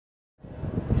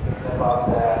Hello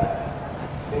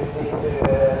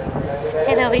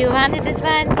everyone, this is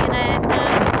Valentina, and now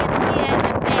you can hear in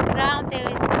the background there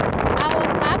is our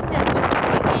captain was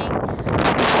speaking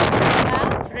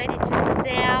about ready to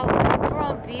sail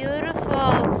from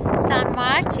beautiful San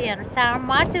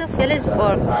Martin,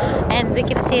 Phillipsburg, and we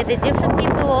can see the different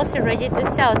people also ready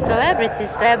to sail. Celebrity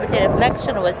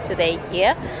Reflection was today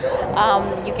here.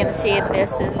 You can see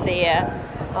this is the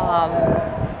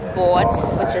boat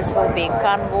which will be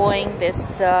convoying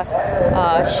this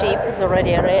ship is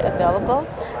already available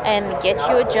and get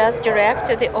you just direct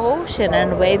to the ocean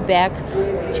and way back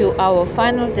to our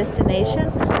final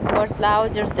destination, Fort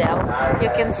Lauderdale. You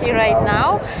can see right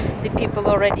now the people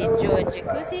already enjoying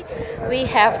jacuzzi. We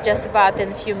have just about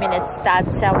in a few minutes start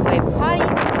sailway party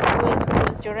with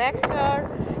cruise director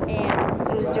and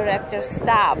cruise director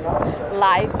staff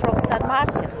live from San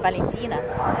Martin, Valentina.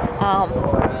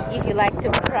 If you like to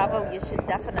travel, you should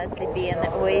definitely be in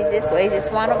Oasis. Oasis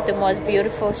is one of the most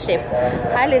beautiful ships.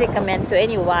 Highly recommend to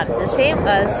anyone. The same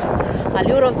as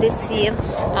Allure of the Sea.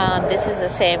 This is the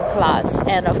same class.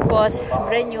 And of course,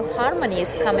 brand new Harmony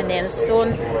is coming in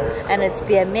soon, and it's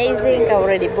be amazing. I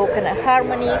already booked a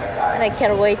Harmony, and I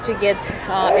can't wait to get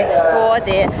explore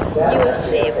the new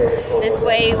ship. This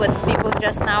way, with people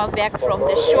just now back from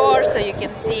the shore, so you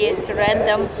can see it's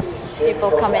random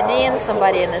people coming in,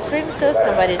 somebody in a swimsuit,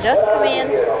 somebody just come in.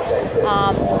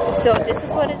 So this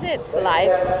is what is it,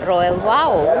 live Royal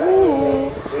Wow.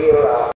 Ooh.